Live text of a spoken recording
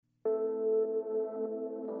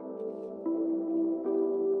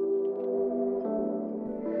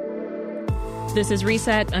This is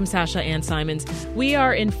Reset. I'm Sasha Ann Simons. We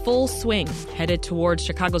are in full swing, headed towards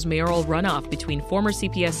Chicago's mayoral runoff between former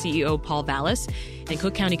CPS CEO Paul Vallas and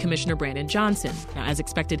Cook County Commissioner Brandon Johnson. Now, as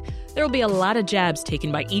expected, there will be a lot of jabs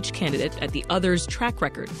taken by each candidate at the other's track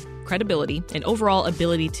record, credibility, and overall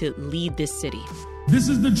ability to lead this city. This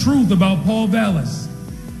is the truth about Paul Vallas.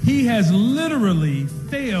 He has literally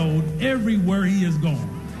failed everywhere he has gone.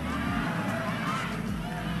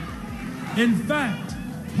 In fact,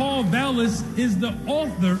 Paul Vallas is the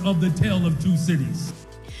author of The Tale of Two Cities.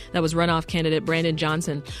 That was runoff candidate Brandon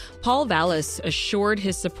Johnson. Paul Vallas assured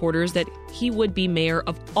his supporters that he would be mayor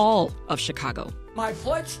of all of Chicago. My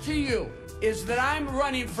pledge to you is that I'm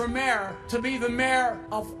running for mayor to be the mayor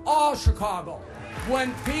of all Chicago.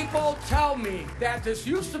 When people tell me that this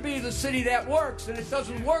used to be the city that works and it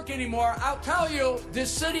doesn't work anymore, I'll tell you,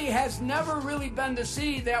 this city has never really been the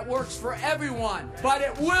city that works for everyone. But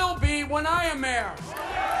it will be when I am mayor.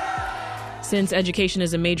 Since education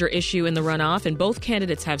is a major issue in the runoff and both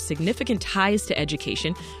candidates have significant ties to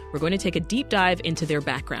education, we're going to take a deep dive into their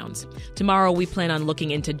backgrounds. Tomorrow, we plan on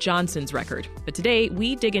looking into Johnson's record. But today,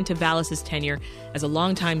 we dig into Vallas's tenure as a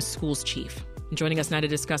longtime schools chief. And joining us now to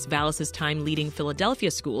discuss Vallas's time leading Philadelphia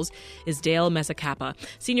schools is Dale Mezzacapa,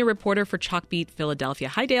 senior reporter for Chalkbeat Philadelphia.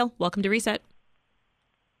 Hi, Dale. Welcome to Reset.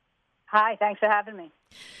 Hi, thanks for having me.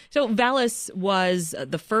 So Vallas was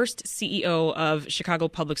the first CEO of Chicago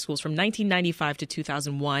Public Schools from 1995 to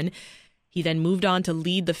 2001. He then moved on to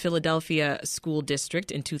lead the Philadelphia School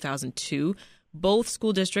District in 2002. Both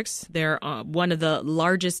school districts, they're one of the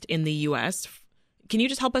largest in the U.S. Can you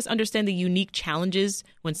just help us understand the unique challenges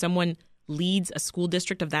when someone leads a school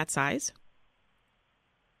district of that size?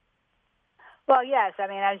 Well, yes. I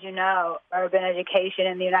mean, as you know, urban education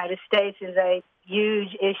in the United States is a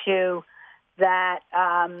huge issue that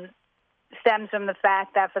stems from the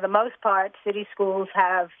fact that, for the most part, city schools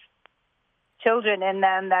have children in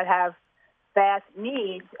them that have vast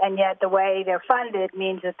needs, and yet the way they're funded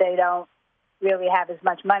means that they don't really have as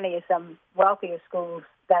much money as some wealthier schools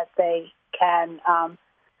that they can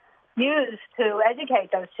use to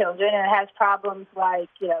educate those children. And it has problems like,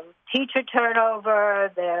 teacher turnover.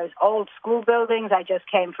 There's old school buildings. I just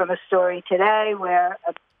came from a story today where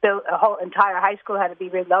a whole entire high school had to be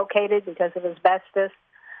relocated because of asbestos.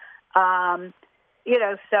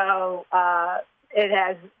 So it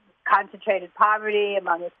has concentrated poverty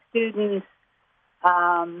among its students,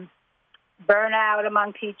 burnout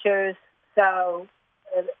among teachers. So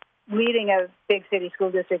leading a big city school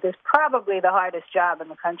district is probably the hardest job in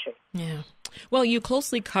the country. Yeah. Well, you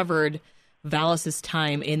closely covered Vallas's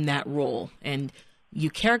time in that role, and you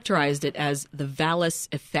characterized it as the Vallas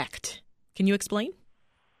effect. Can you explain?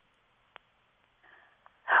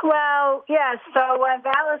 Well, yes. So when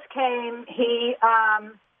Vallas came, he,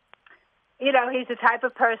 he's the type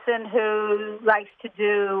of person who likes to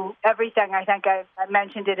do everything. I think I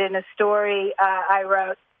mentioned it in a story I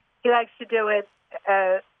wrote. He likes to do it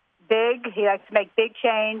big. He likes to make big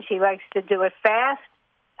change. He likes to do it fast,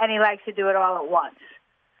 and he likes to do it all at once.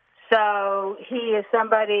 So he is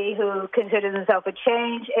somebody who considers himself a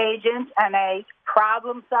change agent and a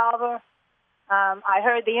problem solver. I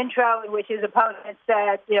heard the intro in which his opponent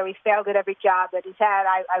said, he failed at every job that he's had.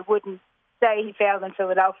 I wouldn't say he failed in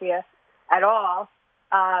Philadelphia at all,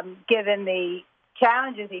 given the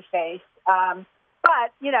challenges he faced.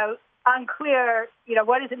 But, unclear,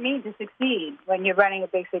 what does it mean to succeed when you're running a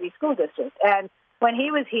big city school district? And when he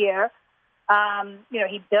was here,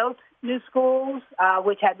 he built new schools,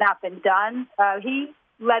 which had not been done. He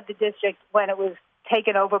led the district when it was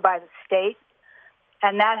taken over by the state.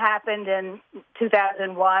 And that happened in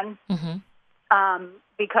 2001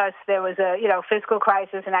 because there was a, fiscal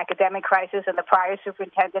crisis, an academic crisis, and the prior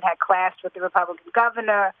superintendent had clashed with the Republican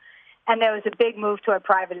governor, and there was a big move toward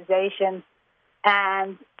privatization.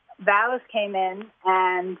 And Vallas came in,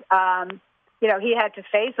 and, he had to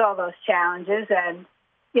face all those challenges, and,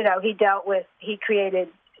 he created,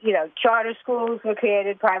 charter schools were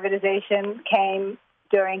created, privatization came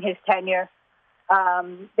during his tenure.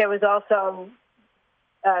 There was also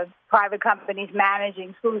private companies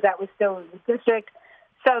managing schools that was still in the district.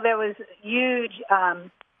 So there was huge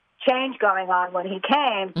change going on when he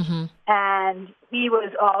came, and he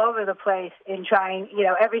was all over the place in trying,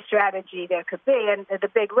 every strategy there could be. And the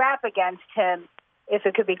big rap against him, if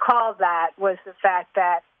it could be called that, was the fact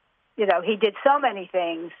that, he did so many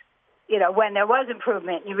things, when there was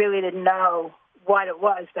improvement, you really didn't know what it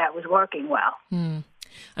was that was working well.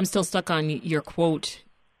 I'm still stuck on your quote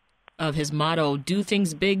of his motto, do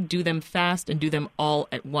things big, do them fast, and do them all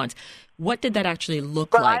at once. What did that actually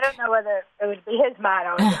look like? Well, I don't know whether it would be his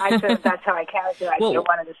motto. I think that's how I characterized it in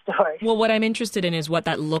one of the stories. Well, what I'm interested in is what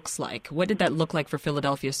that looks like. What did that look like for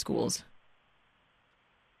Philadelphia schools?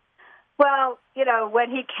 Well, when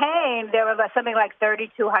he came, there were something like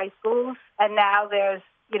 32 high schools, and now there's,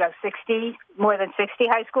 more than 60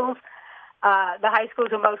 high schools. The high schools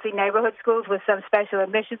are mostly neighborhood schools with some special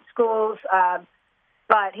admission schools,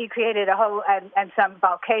 but he created and some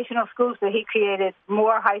vocational schools, but he created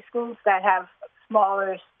more high schools that have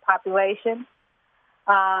smaller population.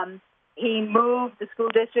 He moved the school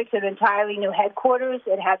district to an entirely new headquarters.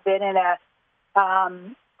 It had been in a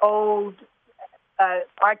old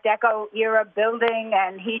Art Deco era building,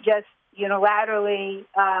 and he just unilaterally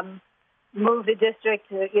moved the district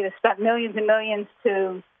to, spent millions and millions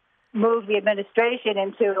to move the administration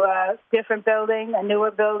into a different building, a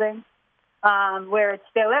newer building, where it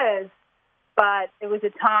still is. But it was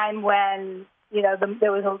a time when,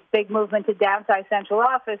 there was a big movement to downsize central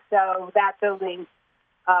office, so that building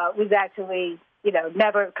was actually,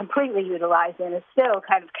 never completely utilized, and it's still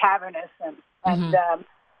kind of cavernous and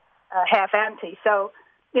half empty. So,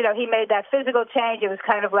 he made that physical change. It was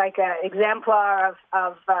kind of like an exemplar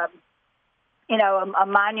of a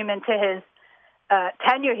monument to his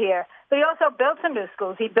tenure here. But he also built some new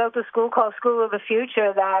schools. He built a school called School of the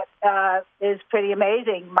Future that is pretty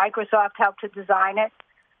amazing. Microsoft helped to design it.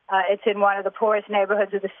 It's in one of the poorest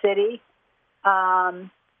neighborhoods of the city.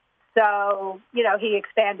 So, he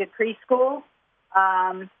expanded preschool.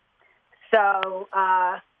 And so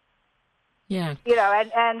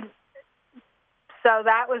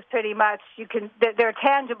that was pretty much, there are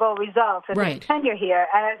tangible results of his tenure here.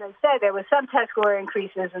 And as I said, there was some test score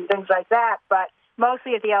increases and things like that, but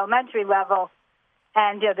mostly at the elementary level.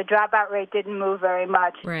 And, the dropout rate didn't move very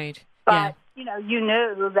much. Right. But, you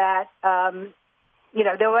knew that,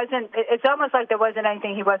 there wasn't, it's almost like there wasn't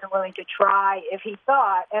anything he wasn't willing to try if he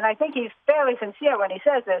thought. And I think he's fairly sincere when he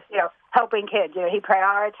says this, helping kids. He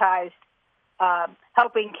prioritized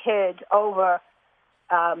helping kids over,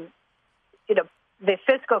 the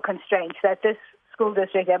fiscal constraints that this school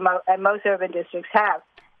district and most urban districts have.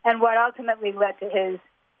 And what ultimately led to his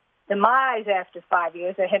demise after 5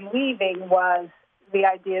 years, or him leaving, was the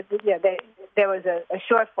idea that there was a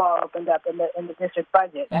shortfall opened up in the district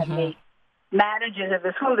budget, and the managers of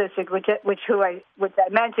the school district, which I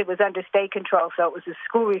mentioned was under state control, so it was the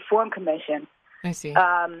School Reform Commission. I see.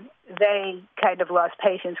 They kind of lost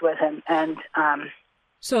patience with him, and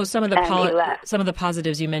so some of the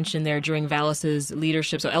positives you mentioned there during Vallas's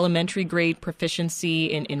leadership. So elementary grade proficiency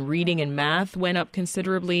in reading and math went up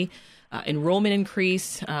considerably. Enrollment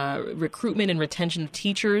increase, recruitment and retention of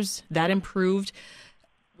teachers, that improved.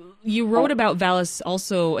 You wrote about Vallas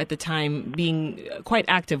also at the time being quite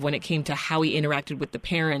active when it came to how he interacted with the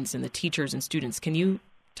parents and the teachers and students. Can you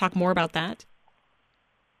talk more about that?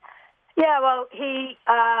 Yeah, well, he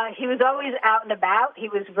was always out and about. He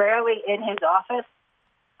was rarely in his office.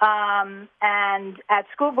 And at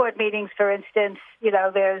school board meetings, for instance,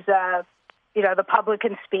 there's, the public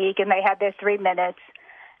can speak, and they have their 3 minutes.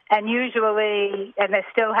 And usually, and this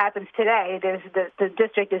still happens today, the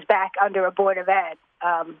district is back under a board of ed.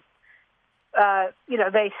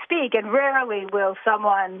 They speak, and rarely will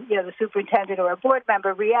someone, the superintendent or a board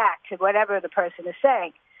member, react to whatever the person is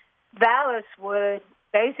saying. Vallas would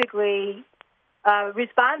basically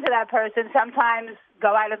respond to that person, sometimes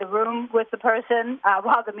go out of the room with the person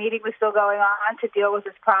while the meeting was still going on to deal with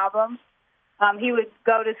his problems. He would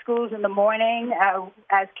go to schools in the morning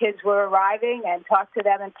as kids were arriving and talk to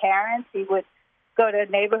them and parents. He would go to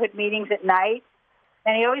neighborhood meetings at night.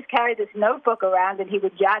 And he always carried this notebook around, and he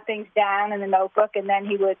would jot things down in the notebook, and then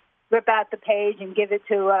he would rip out the page and give it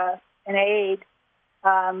to an aide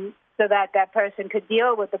so that person could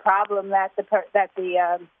deal with the problem that the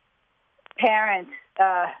parent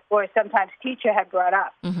or sometimes teacher had brought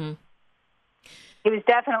up. Mm-hmm. He was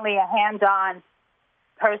definitely a hands-on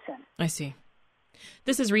person. I see.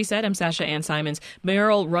 This is Reset. I'm Sasha Ann Simons.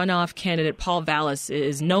 Mayoral runoff candidate Paul Vallas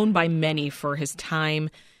is known by many for his time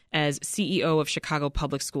as CEO of Chicago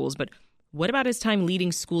Public Schools. But what about his time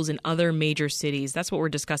leading schools in other major cities? That's what we're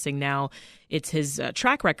discussing now. It's his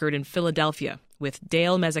track record in Philadelphia with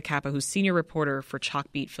Dale Mezzacappa, who's senior reporter for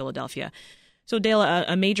Chalkbeat Philadelphia. So, Dale,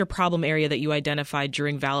 a major problem area that you identified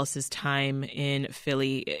during Vallas's time in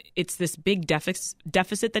Philly, it's this big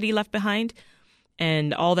deficit that he left behind,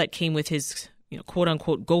 and all that came with his, quote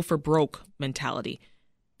unquote, go for broke mentality.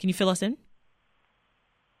 Can you fill us in?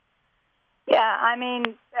 Yeah, I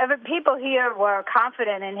mean, people here were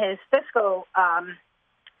confident in his fiscal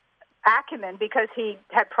acumen because he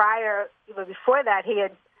had before that,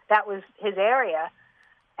 that was his area.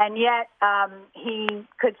 And yet he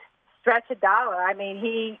could stretch a dollar. I mean,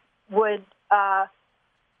 he would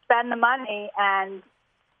spend the money and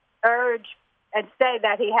urge and say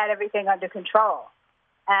that he had everything under control.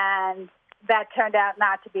 And that turned out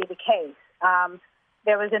not to be the case.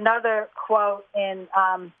 There was another quote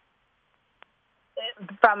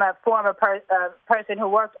from a former person who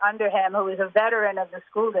worked under him, who was a veteran of the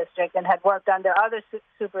school district and had worked under other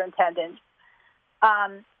superintendents,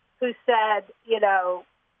 who said,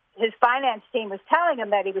 his finance team was telling him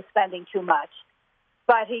that he was spending too much,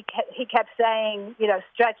 but he kept saying,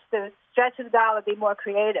 stretch the dollar, be more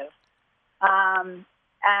creative,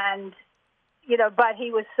 but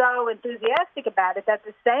he was so enthusiastic about it that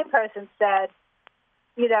the same person said,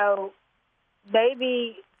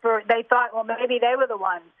 maybe they thought, well, maybe they were the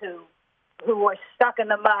ones who were stuck in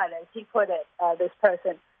the mud, as he put it, this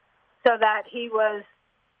person, so that he was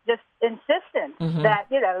just insistent that,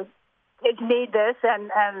 kids need this,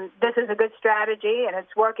 and this is a good strategy, and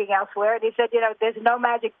it's working elsewhere. And he said, there's no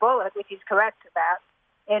magic bullet, which he's correct about,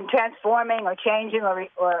 in transforming or changing or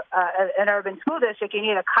an urban school district. You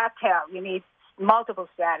need a cocktail. You need multiple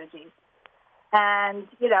strategies. And,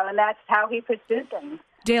 and that's how he pursued things.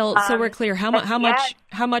 Dale, so we're clear, how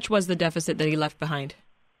much was the deficit that he left behind?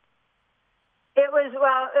 The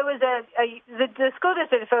school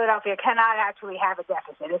district of Philadelphia cannot actually have a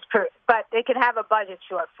deficit, but it can have a budget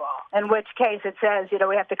shortfall, in which case it says,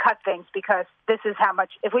 we have to cut things because this is how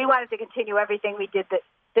much, if we wanted to continue everything we did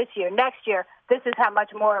this year, next year, this is how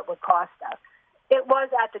much more it would cost us. It was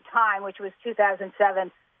at the time, which was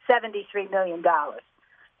 2007, $73 million,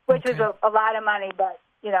 which was a lot of money, but,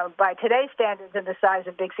 by today's standards and the size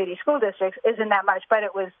of big city school districts, isn't that much, but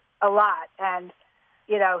it was a lot. And,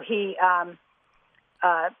 he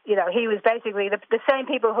was basically the same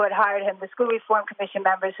people who had hired him, the School Reform Commission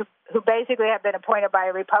members who basically had been appointed by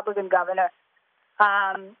a Republican governor,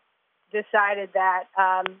 decided that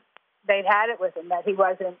they'd had it with him, that he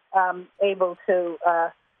wasn't able to,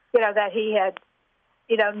 that he had,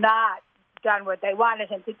 not done what they wanted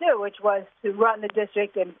him to do, which was to run the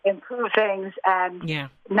district and improve things and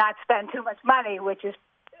not spend too much money, which is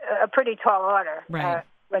a pretty tall order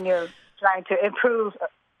when you're trying to improve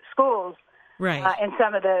schools. In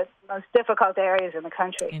some of the most difficult areas in the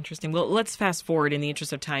country. Interesting. Well, let's fast forward in the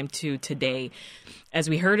interest of time to today. As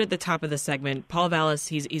we heard at the top of the segment, Paul Vallas,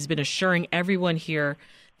 he's been assuring everyone here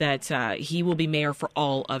that he will be mayor for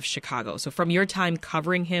all of Chicago. So from your time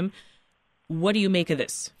covering him, what do you make of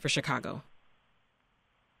this for Chicago?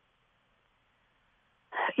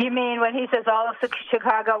 You mean when he says all of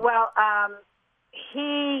Chicago? Well, I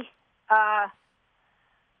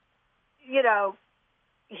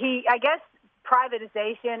guess,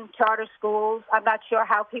 privatization, charter schools. I'm not sure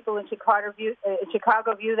how people in Chicago view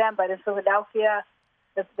them, but in Philadelphia,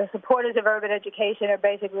 the supporters of urban education are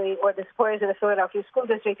basically, or the supporters of the Philadelphia School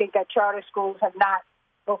District, think that charter schools have not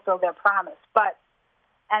fulfilled their promise. But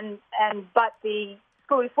the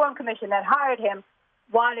School Reform Commission that hired him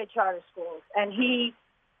wanted charter schools, and he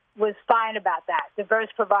was fine about that, diverse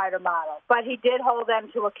provider model. But he did hold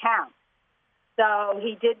them to account. So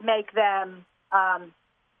he did make them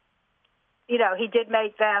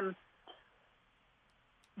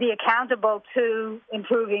be accountable to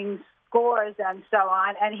improving scores and so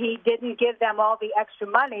on, and he didn't give them all the extra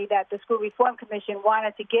money that the School Reform Commission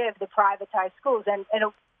wanted to give the privatized schools. And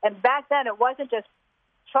back then, it wasn't just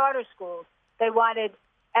charter schools. They wanted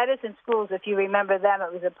Edison schools, if you remember them.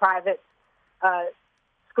 It was a private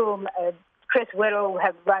school. Chris Whittle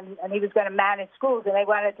had run, and he was going to manage schools, and they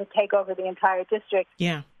wanted to take over the entire district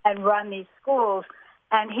and run these schools.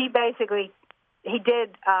 And he did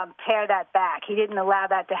pare that back. He didn't allow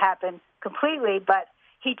that to happen completely, but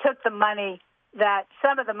he took some of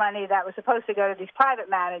the money that was supposed to go to these private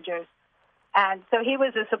managers. And so he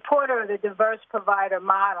was a supporter of the diverse provider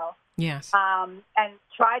model. Yes. And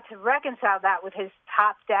tried to reconcile that with his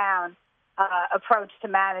top-down approach to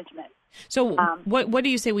management. So what do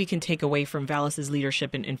you say we can take away from Vallas's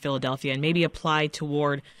leadership in Philadelphia and maybe apply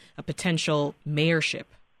toward a potential mayorship?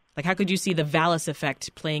 Like, how could you see the Vallas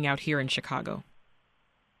effect playing out here in Chicago?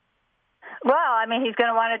 Well, I mean, he's going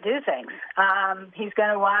to want to do things. He's going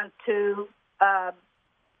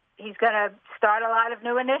to start a lot of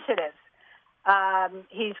new initiatives.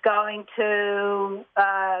 He's going to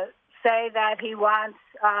say that he wants,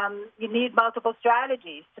 you need multiple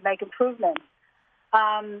strategies to make improvements.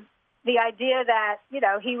 The idea that,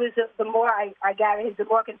 he was I gather he's a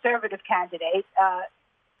more conservative candidate,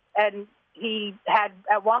 and he had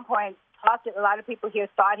at one point a lot of people here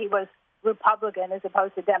thought he was Republican as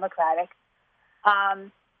opposed to Democratic.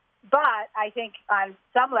 But I think on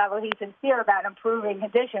some level he's sincere about improving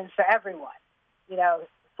conditions for everyone,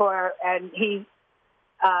 and he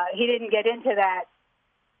didn't get into that,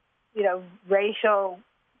 racial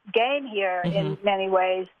game here in many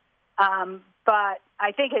ways. But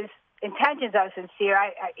I think his intentions are sincere.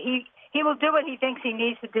 He will do what he thinks he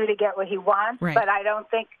needs to do to get what he wants. Right. But I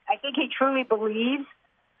think he truly believes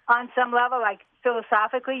on some level, like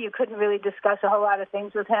philosophically, you couldn't really discuss a whole lot of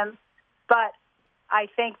things with him. But I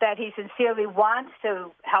think that he sincerely wants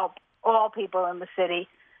to help all people in the city.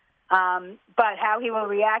 But how he will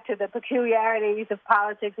react to the peculiarities of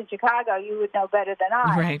politics in Chicago, you would know better than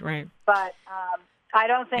I. Right. But I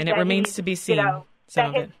don't think and that it remains to be seen,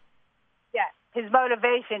 some of it. Yeah, his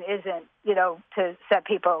motivation isn't, to set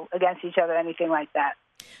people against each other or anything like that.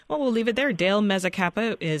 Well, we'll leave it there. Dale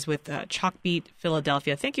Mezzacapa is with Chalkbeat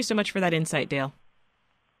Philadelphia. Thank you so much for that insight, Dale.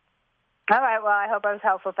 All right. Well, I hope I was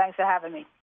helpful. Thanks for having me.